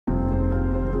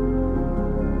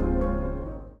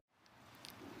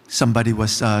somebody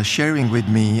was sharing with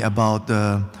me about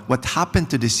what happened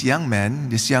to this young man.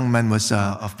 This young man was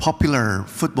a popular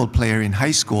football player in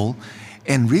high school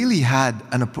and really had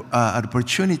an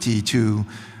opportunity to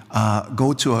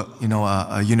go to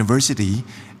a university,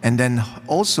 and then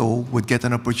also would get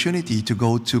an opportunity to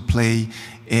go to play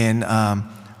in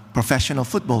professional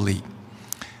football league.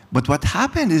 But what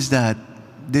happened is that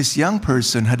this young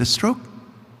person had a stroke.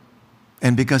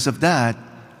 And because of that,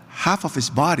 half of his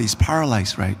body is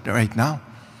paralyzed right now.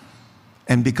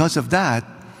 And because of that,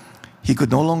 he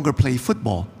could no longer play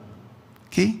football.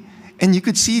 Okay? And you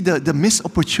could see the missed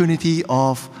opportunity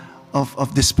of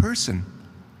this person,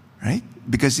 right?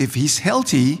 Because if he's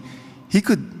healthy, he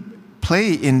could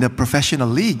play in the professional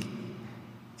league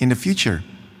in the future.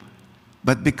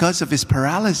 But because of his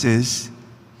paralysis,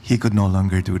 he could no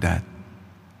longer do that.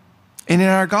 And in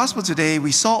our gospel today,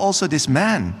 we saw also this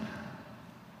man.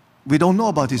 We don't know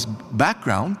about his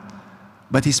background,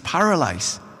 but he's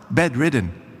paralyzed,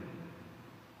 bedridden.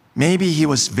 Maybe he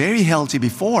was very healthy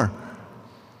before.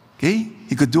 Okay?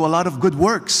 He could do a lot of good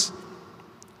works.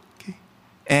 Okay?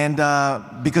 And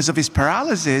because of his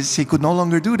paralysis, he could no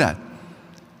longer do that.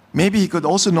 Maybe he could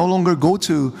also no longer go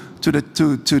to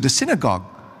the synagogue.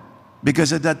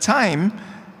 Because at that time,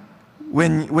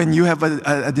 when you have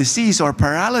a disease or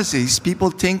paralysis, people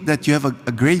think that you have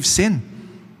a grave sin.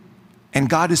 And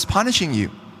God is punishing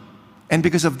you. And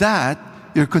because of that,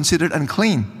 you're considered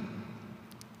unclean.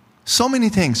 So many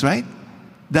things, right?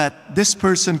 That this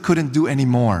person couldn't do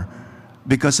anymore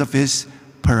because of his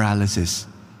paralysis.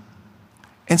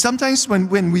 And sometimes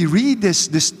when we read this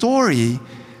story,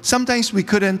 sometimes we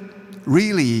couldn't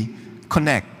really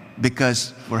connect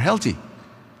because we're healthy.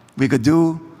 We could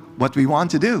do what we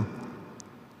want to do.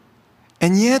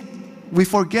 And yet, we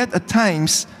forget at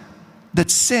times that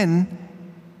sin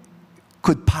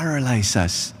could paralyze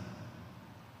us.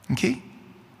 Okay?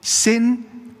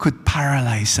 Sin could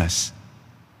paralyze us.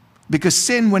 Because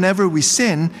sin, whenever we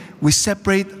sin, we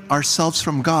separate ourselves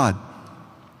from God.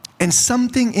 And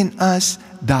something in us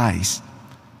dies.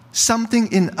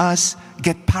 Something in us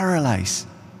gets paralyzed.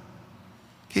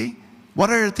 Okay? What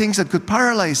are the things that could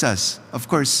paralyze us? Of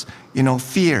course,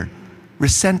 fear,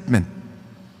 resentment,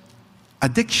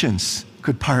 addictions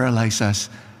could paralyze us.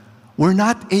 We're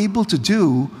not able to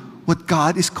do what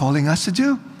God is calling us to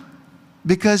do.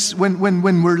 Because when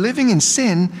we're living in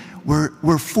sin,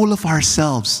 we're full of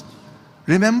ourselves.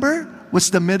 Remember, what's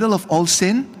the middle of all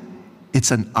sin?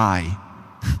 It's an I.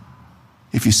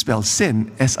 If you spell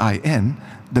sin, S-I-N,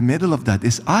 the middle of that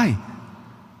is I.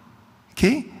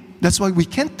 Okay? That's why we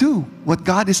can't do what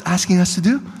God is asking us to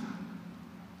do.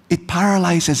 It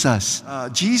paralyzes us.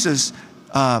 Jesus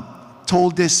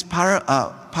told this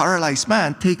paralyzed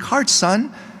man, "Take heart,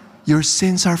 son, your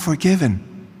sins are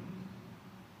forgiven."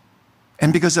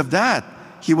 And because of that,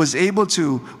 he was able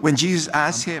to, when Jesus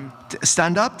asked him,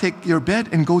 "Stand up, take your bed,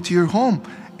 and go to your home."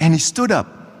 And he stood up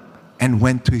and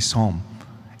went to his home.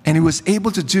 And he was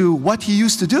able to do what he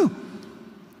used to do.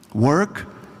 Work,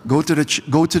 go to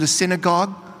the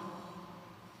synagogue.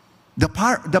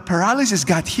 The paralysis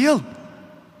got healed.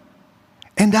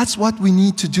 And that's what we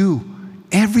need to do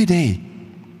every day.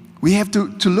 We have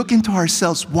to look into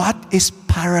ourselves. What is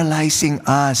paralyzing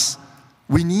us?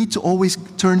 We need to always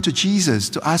turn to Jesus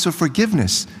to ask for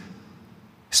forgiveness,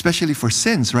 especially for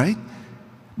sins, right?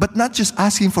 But not just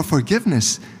asking for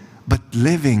forgiveness, but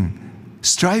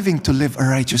striving to live a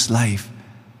righteous life.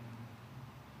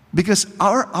 Because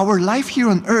our life here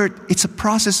on earth, it's a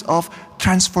process of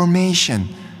transformation,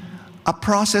 a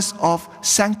process of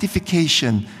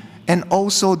sanctification, and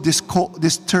also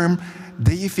this term,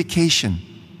 deification,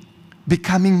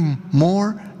 becoming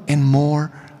more and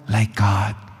more like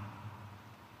God.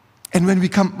 And when we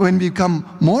become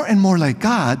more and more like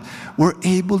God, we're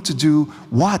able to do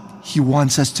what He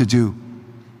wants us to do.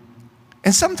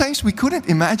 And sometimes we couldn't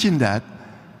imagine that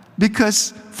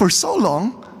because for so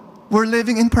long, we're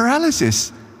living in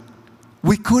paralysis.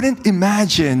 We couldn't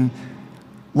imagine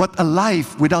what a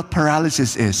life without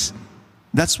paralysis is.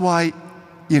 That's why,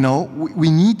 we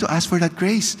need to ask for that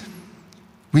grace.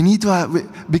 We need to,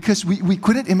 because we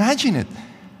couldn't imagine it.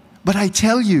 But I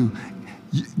tell you,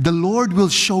 the Lord will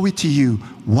show it to you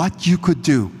what you could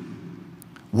do.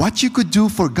 What you could do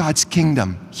for God's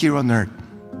kingdom here on earth.